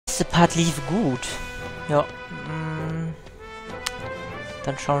erste Part lief gut. Ja.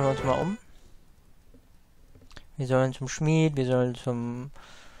 Dann schauen wir uns mal um. Wir sollen zum Schmied, wir sollen zum,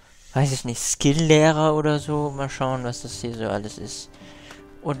 weiß ich nicht, Skill-Lehrer oder so. Mal schauen, was das hier so alles ist.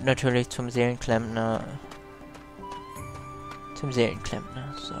 Und natürlich zum Seelenklempner. Zum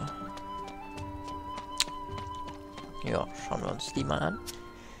Seelenklempner, so. Ja, schauen wir uns die mal an.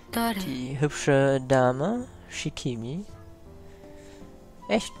 Die hübsche Dame, Shikimi.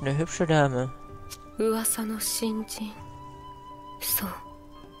 Echt eine hübsche Dame.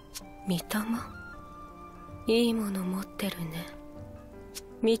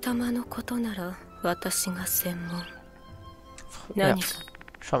 Ja,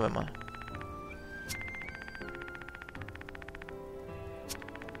 schauen wir mal.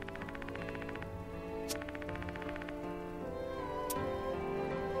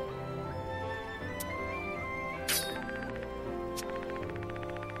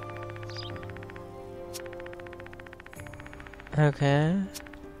 Okay.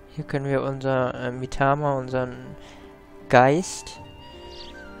 Hier können wir unser Mitama, unseren Geist,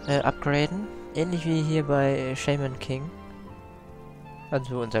 upgraden. Ähnlich wie hier bei Shaman King.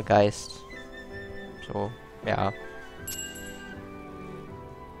 Also unser Geist. So, ja.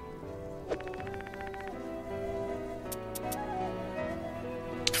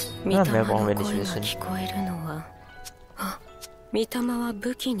 Na, mehr brauchen wir nicht wissen.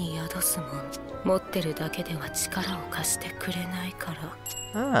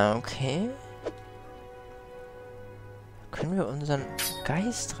 Ah, okay. Können wir unseren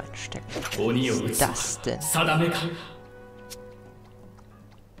Geist reinstecken? Was ist das denn?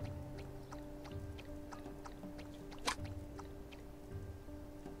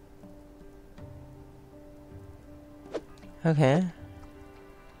 Okay.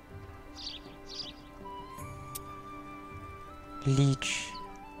 Leech.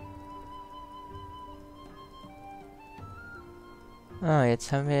 Ah,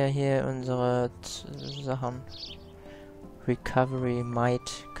 jetzt haben wir hier unsere Sachen. Recovery,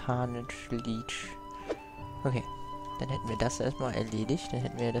 Might, Carnage, Leech. Okay, dann hätten wir das erstmal erledigt. Dann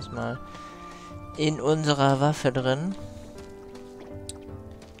hätten wir das mal in unserer Waffe drin.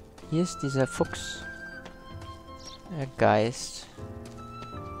 Hier ist dieser Fuchs. Der Geist.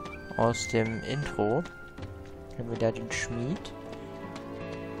 Aus dem Intro. Dann haben wir da den Schmied.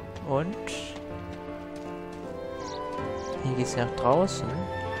 Und hier geht's nach draußen.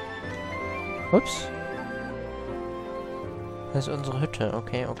 Ups. Das ist unsere Hütte.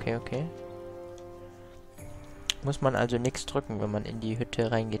 Okay, okay, okay. Muss man also nichts drücken, wenn man in die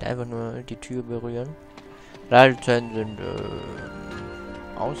Hütte reingeht. Einfach nur die Tür berühren. Ladezeiten sind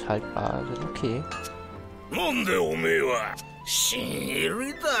aushaltbar. Sind okay.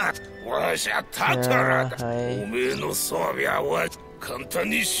 Ja, hi.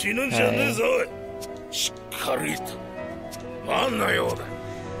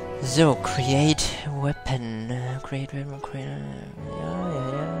 So, create weapon. Create weapon, create...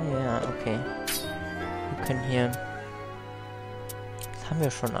 Ja, okay. Wir können hier... Das haben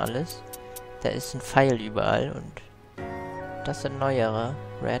wir schon alles. Da ist ein Pfeil überall und... Das sind neuere.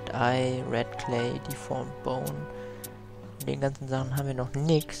 Red Eye, Red Clay, Deformed Bone. Von den ganzen Sachen haben wir noch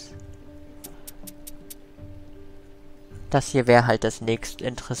nichts. Das hier wäre halt das nächst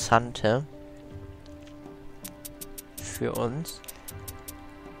Interessante. Für uns.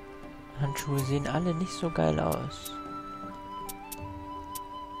 Handschuhe sehen alle nicht so geil aus.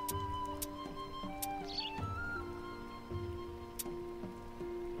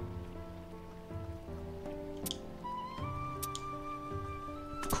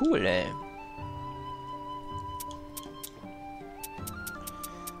 Cool, ey.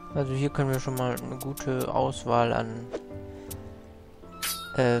 Also hier können wir schon mal eine gute Auswahl an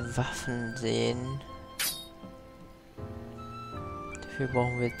Waffen sehen. Dafür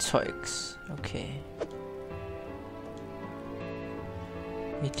brauchen wir Zeugs. Okay.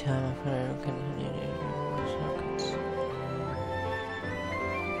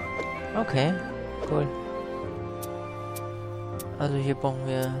 Okay, cool. Also hier brauchen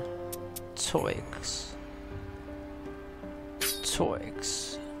wir Zeugs.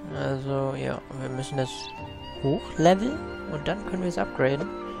 Also ja, wir müssen das hochleveln und dann können wir es upgraden.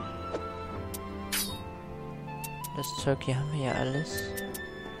 Das Zeug hier haben wir ja alles.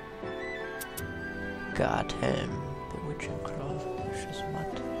 Guardhelm, Bewitching Cloth, Vicious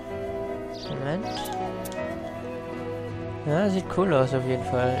Mud. Moment. Ja, sieht cool aus auf jeden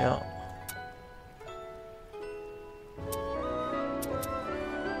Fall, ja.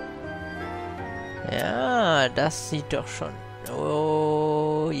 Ja, das sieht doch schon...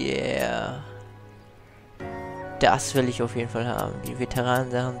 Oh, yeah. Das will ich auf jeden Fall haben. Die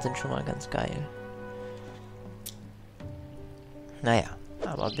Veteranensachen sind schon mal ganz geil. Naja,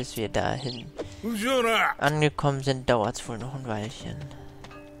 aber bis wir dahin angekommen sind, dauert es wohl noch ein Weilchen.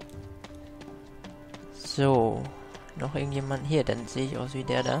 So, noch irgendjemand hier, dann sehe ich aus wie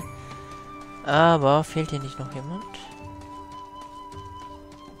der da. Aber fehlt hier nicht noch jemand?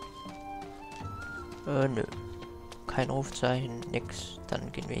 Nö. Kein Rufzeichen, nix.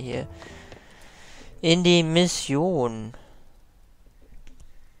 Dann gehen wir hier in die Mission.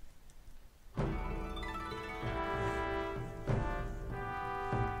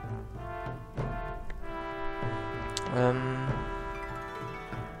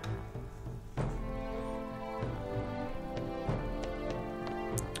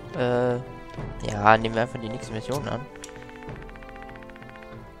 Ja, nehmen wir einfach die nächste Mission an.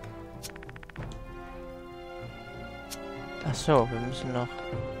 Ach so, wir müssen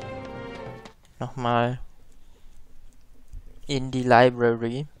noch mal in die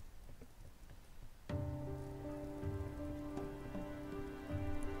Library.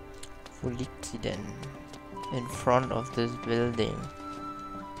 Wo liegt sie denn? In front of this building.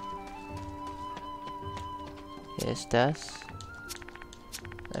 Wer ist das?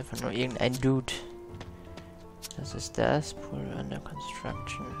 Einfach nur irgendein Dude. Das ist das. Pool under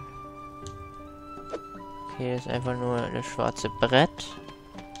construction. Okay, das ist einfach nur das schwarze Brett.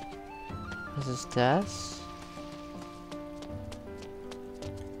 Was ist das?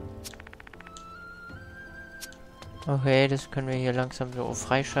 Okay, das können wir hier langsam so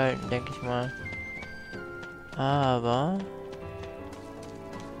freischalten, denke ich mal. Aber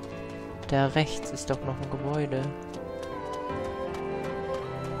da rechts ist doch noch ein Gebäude.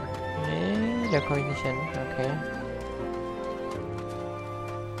 Nee, da komme ich nicht hin. Okay.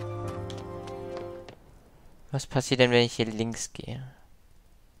 Was passiert denn, wenn ich hier links gehe?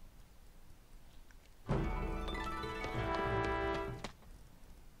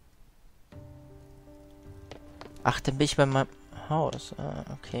 Ach, dann bin ich bei meinem Haus. Ah,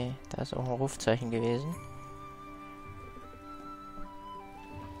 okay. Da ist auch ein Rufzeichen gewesen.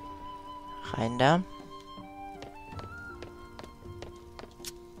 Rein da.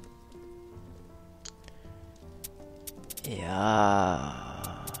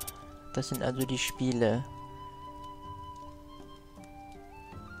 Ja. Das sind also die Spiele.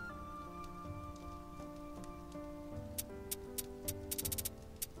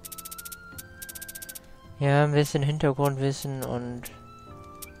 Ja, ein bisschen Hintergrundwissen und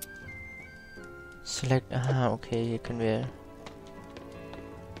Select. Aha, okay, hier können wir.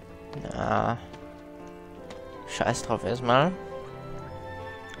 Na. Scheiß drauf erstmal.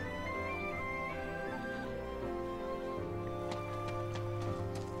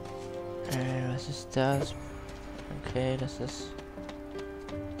 Was ist das? Okay, das ist.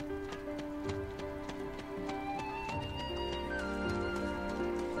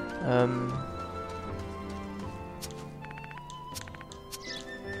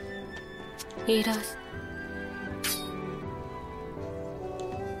 Iras.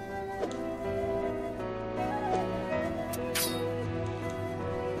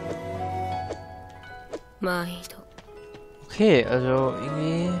 Okay, also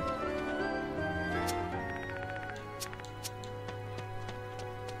irgendwie.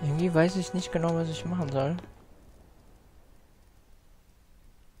 Irgendwie weiß ich nicht genau, was ich machen soll.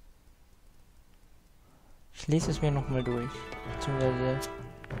 Ich lese es mir nochmal durch. Beziehungsweise.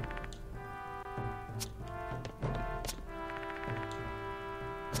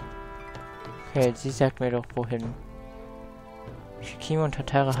 Okay, sie sagt mir doch wohin. Shikimo und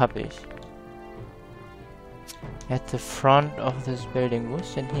Tatara hab ich. At the front of this building. Wo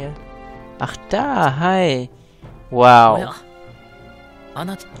ist denn hier? Ach da, hi. Wow. あ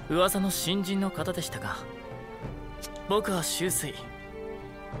なた、噂の新人の方でしたが、僕は周水、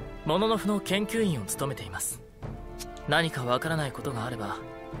モノノフの研究員を務めています。何かわからないことがあれば、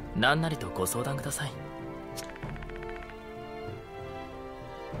何なりとご相談ください。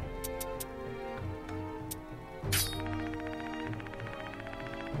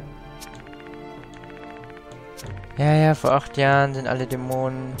Ja, ja, vor 8 Jahren sind alle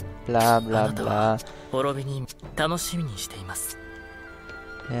Dämonen, bla bla bla. 滅びに楽しみにしています。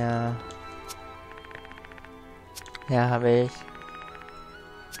 Ja. Ja, hab ich.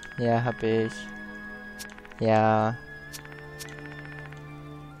 Ja, hab ich. Ja.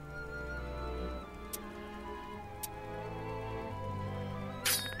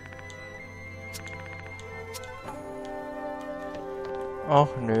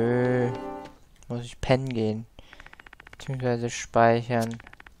 Och nö. Muss ich pennen gehen. Beziehungsweise speichern.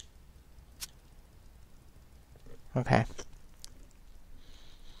 Okay.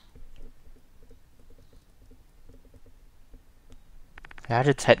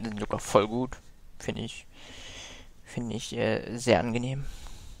 Ladezeiten sind sogar voll gut. Finde ich sehr angenehm.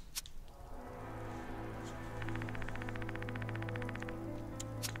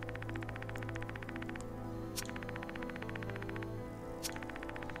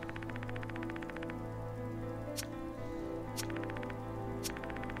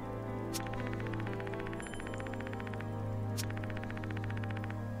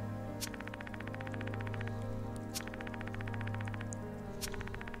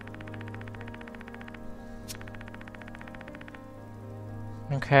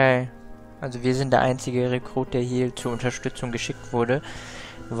 Okay. Also wir sind der einzige Rekrut, der hier zur Unterstützung geschickt wurde,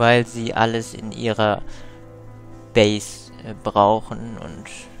 weil sie alles in ihrer Base brauchen und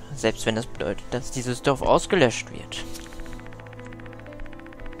selbst wenn das bedeutet, dass dieses Dorf ausgelöscht wird.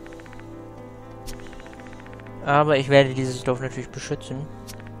 Aber ich werde dieses Dorf natürlich beschützen.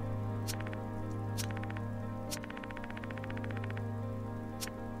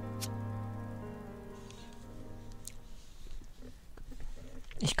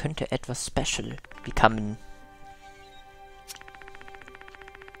 Ich könnte etwas special bekommen.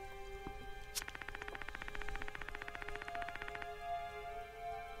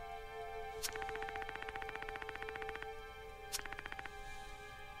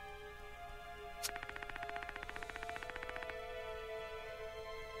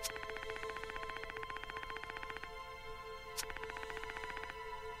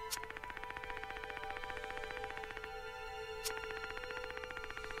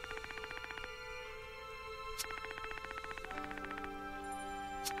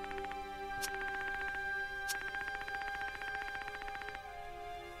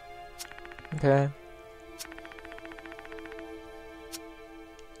 Okay.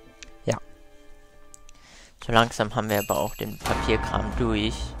 Ja. So langsam haben wir aber auch den Papierkram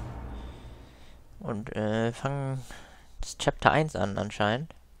durch. Und fangen das Chapter 1 an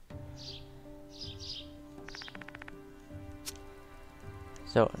anscheinend.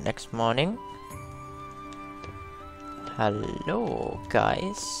 So, next morning. Hallo,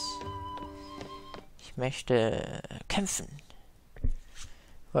 guys. Ich möchte kämpfen.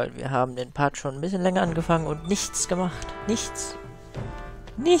 Weil wir haben den Part schon ein bisschen länger angefangen und nichts gemacht. Nichts.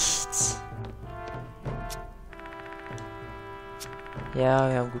 Nichts. Ja,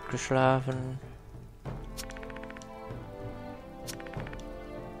 wir haben gut geschlafen.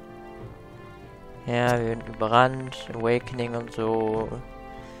 Ja, wir werden überrannt. Awakening und so.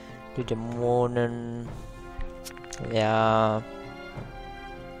 Die Dämonen. Ja.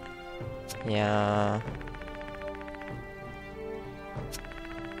 Ja.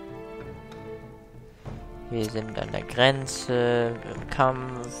 Wir sind an der Grenze im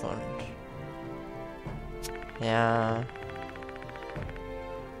Kampf und ja.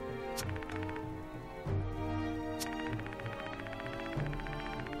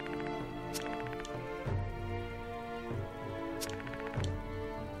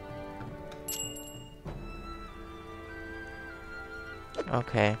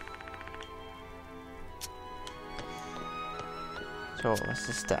 Okay. So, was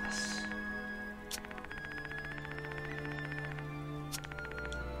ist das?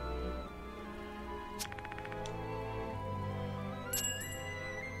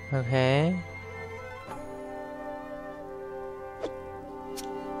 Okay.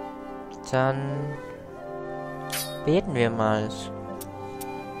 Dann beten wir mal.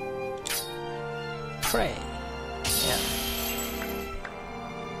 Pray. Ja.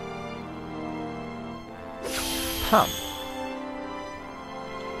 Pam.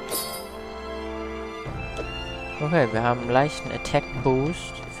 Okay, wir haben einen leichten Attack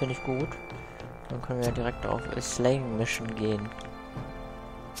Boost. Finde ich gut. Dann können wir direkt auf Slaying Mission gehen.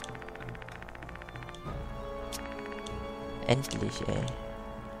 Endlich, ey.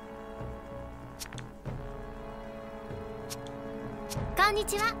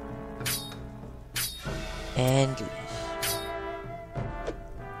 Konnichiwa. Endlich.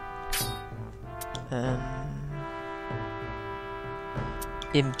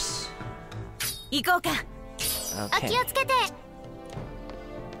 Imps. Okay.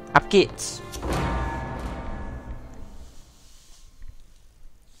 Ab geht's.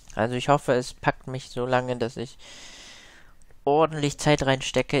 Also ich hoffe, es packt mich so lange, dass ich ordentlich Zeit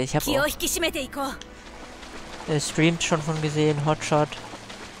reinstecke. Ich habe auch streamt schon von gesehen. Hotshot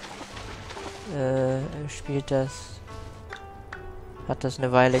spielt das. Hat das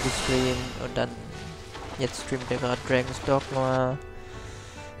eine Weile gestreamt und dann jetzt streamt er gerade Dragon's Dogma.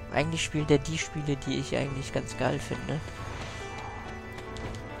 Eigentlich spielt er die Spiele, die ich eigentlich ganz geil finde.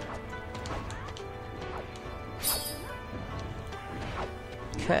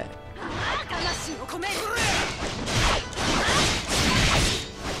 Okay.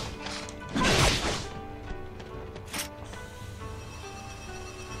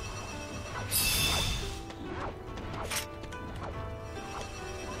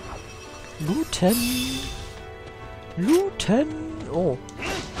 Looten. Looten. Oh.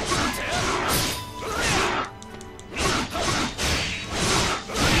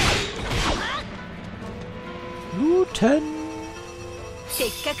 Looten.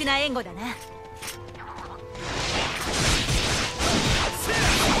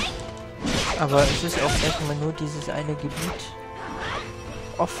 Aber es ist auch erstmal nur dieses eine Gebiet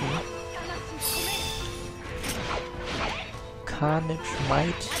offen. Carnage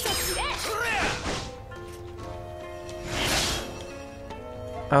Might.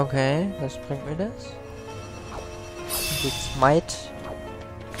 Okay, was bringt mir das? Jetzt Might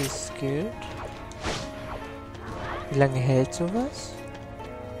geskillt. Wie lange hält sowas?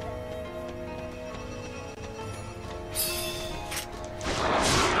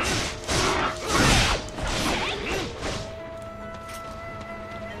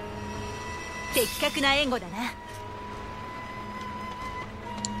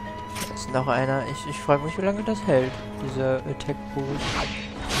 Da ist noch einer. Ich frage mich, wie lange das hält, dieser Attack Boost.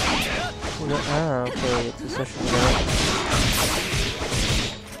 Oder, ah, okay, jetzt ist er schon wieder weg.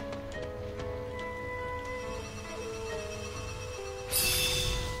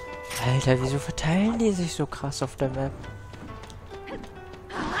 Alter, wieso verteilen die sich so krass auf der Map?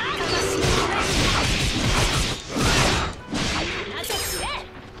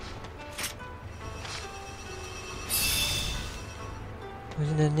 Wo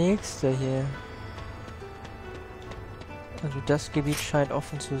ist denn der nächste hier? Also das Gebiet scheint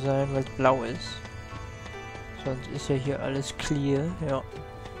offen zu sein, weil es blau ist. Sonst ist ja hier alles clear, ja.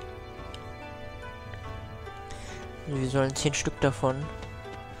 Also wir sollen 10 Stück davon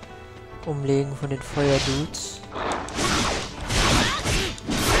umlegen von den Feuerdudes.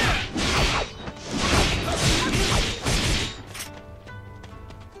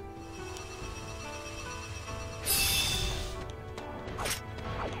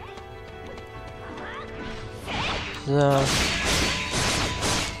 So.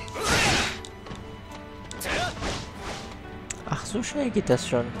 Ach, so schnell geht das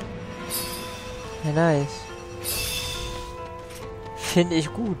schon. Ja, nice. Finde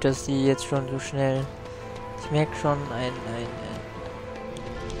ich gut, dass die jetzt schon so schnell... Ich merke schon ein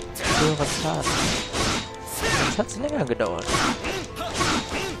höherer Schaden. Jetzt hat es länger gedauert.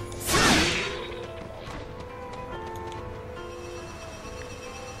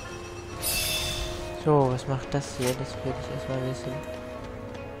 So, was macht das hier? Das will ich erstmal wissen.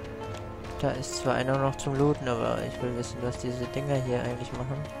 Da ist zwar einer noch zum Looten, aber ich will wissen, was diese Dinger hier eigentlich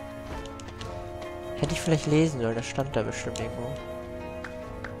machen. Hätte ich vielleicht lesen sollen, das stand da bestimmt irgendwo.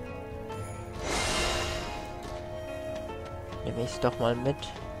 Nehme ich es doch mal mit.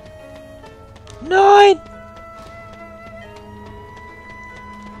 Nein!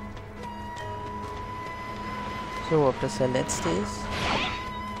 So, ob das der letzte ist?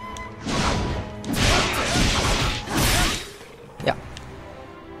 Ja.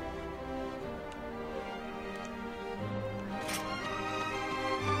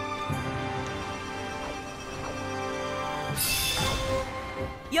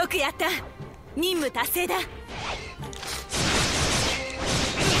 Yoku yatta. Ninmu tassei da.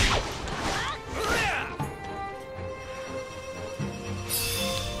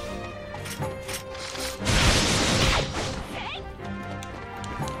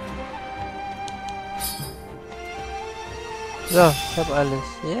 So, ich hab alles.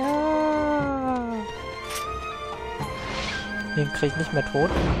 Ja. Den krieg ich nicht mehr tot.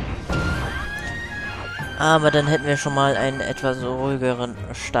 Aber dann hätten wir schon mal einen etwas ruhigeren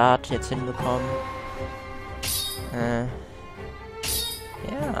Start jetzt hinbekommen. Ja.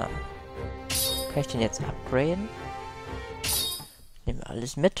 Kann ich den jetzt upgraden? Nehmen wir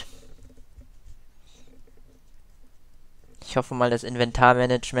alles mit. Ich hoffe mal, das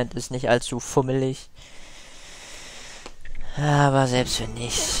Inventarmanagement ist nicht allzu fummelig. Aber selbst wenn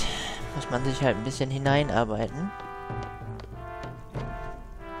nicht, muss man sich halt ein bisschen hineinarbeiten.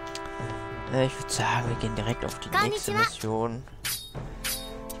 Ich würde sagen, wir gehen direkt auf die nächste Mission.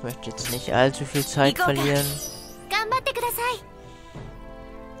 Ich möchte jetzt nicht allzu viel Zeit verlieren.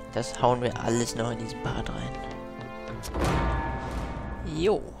 Das hauen wir alles noch in diesen Part rein.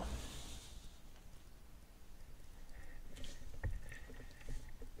 Jo.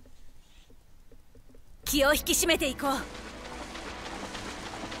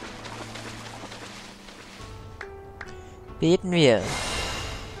 Beten wir.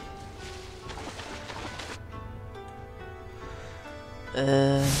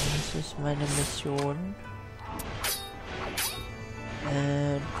 Was ist meine Mission?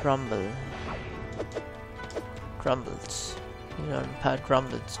 Grumble. Grumbles. Wir sollen ein paar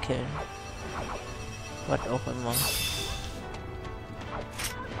Grumbles killen. Was auch immer.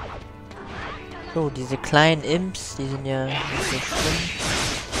 So, diese kleinen Imps, die sind ja nicht so schlimm.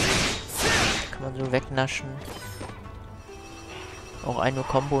 Kann man so wegnaschen. Auch eine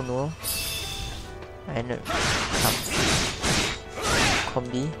Combo nur. Eine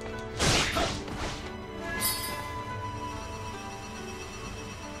Kombi.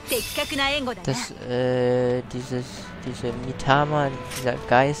 Das, diese Mitama, dieser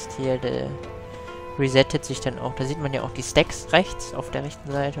Geist hier, der resettet sich dann auch. Da sieht man ja auch die Stacks rechts auf der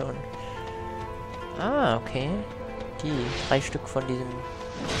rechten Seite und... Ah, okay. Die 3 Stück von diesen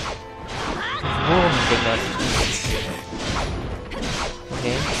Wurmdingern.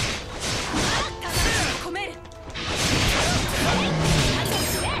 Okay.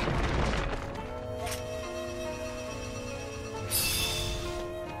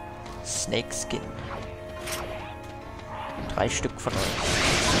 Snake Skin. 3 Stück von euch.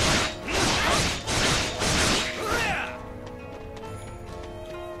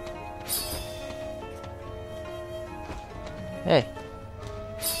 Hey.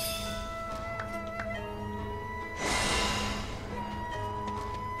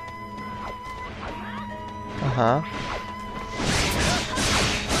 Aha.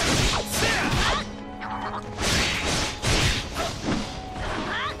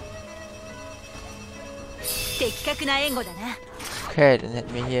 Okay, dann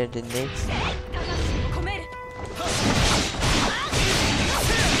hätten wir hier den nächsten.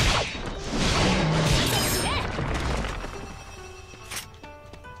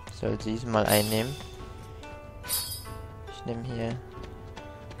 Ich soll diesmal einnehmen. Ich nehme hier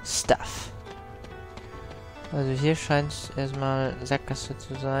Stuff. Also hier scheint es erstmal Sackgasse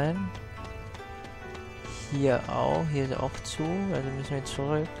zu sein. Hier auch. Hier ist auch zu. Also müssen wir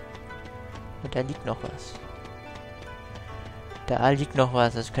zurück. Und da liegt noch was. Da liegt noch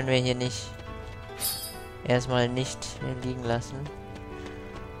was. Das können wir hier nicht... Erstmal nicht liegen lassen.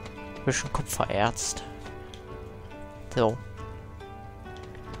 Bisschen Kupfererzt. So.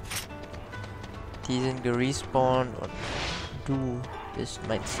 Die sind gerespawnt und du bist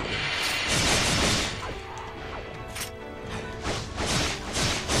mein Ziel.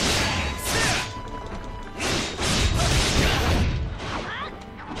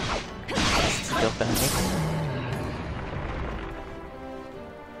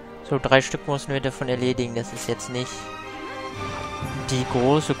 So, 3 Stück mussten wir davon erledigen. Das ist jetzt nicht die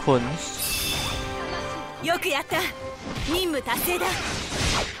große Kunst.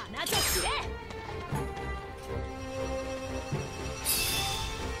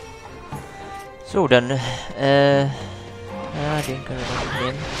 So, dann, ja, den können wir noch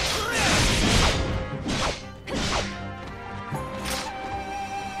nehmen.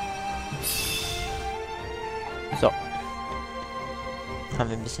 So. Haben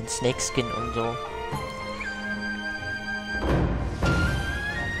wir ein bisschen Snake Skin und so.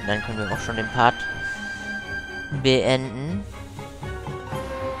 Und dann können wir auch schon den Part beenden.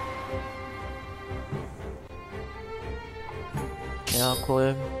 Ja,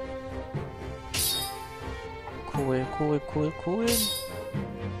 cool. Cool.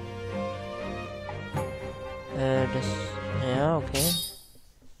 Ja, okay.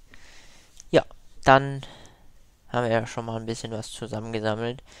 Ja, dann haben wir ja schon mal ein bisschen was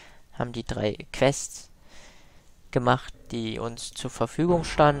zusammengesammelt. Haben die 3 Quests gemacht, die uns zur Verfügung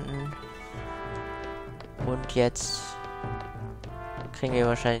standen. Und jetzt kriegen wir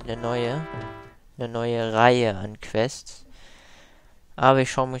wahrscheinlich eine neue Reihe an Quests. Aber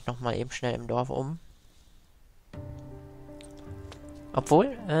ich schaue mich noch mal eben schnell im Dorf um.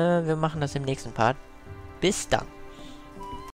 Obwohl, wir machen das im nächsten Part. Bis dann.